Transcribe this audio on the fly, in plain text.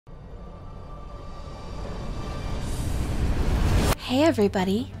Hey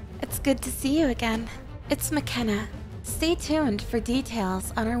everybody, it's good to see you again. It's McKenna. Stay tuned for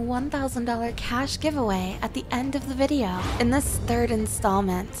details on our $1,000 cash giveaway at the end of the video. In this third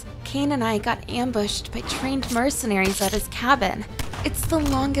installment, Kane and I got ambushed by trained mercenaries at his cabin. It's the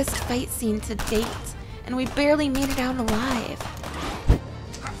longest fight scene to date, and we barely made it out alive.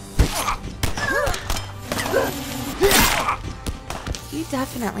 You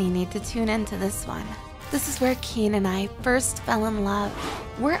definitely need to tune into this one. This is where Kane and I first fell in love.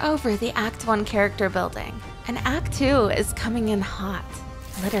 We're over the Act 1 character building, and Act 2 is coming in hot,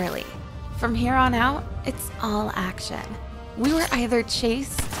 literally. From here on out, it's all action. We were either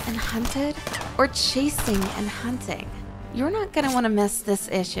chased and hunted, or chasing and hunting. You're not gonna wanna miss this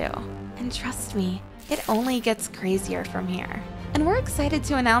issue. And trust me, it only gets crazier from here. And we're excited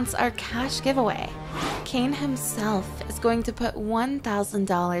to announce our cash giveaway. Kane himself is going to put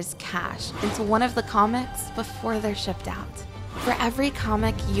 $1,000 cash into one of the comics before they're shipped out. For every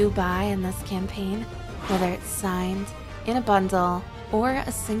comic you buy in this campaign, whether it's signed, in a bundle, or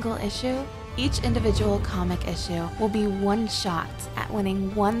a single issue, each individual comic issue will be one shot at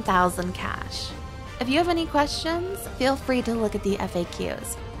winning $1,000 cash. If you have any questions, feel free to look at the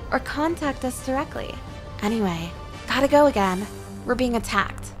FAQs or contact us directly. Anyway, gotta go again. We're being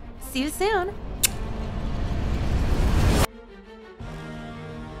attacked. See you soon!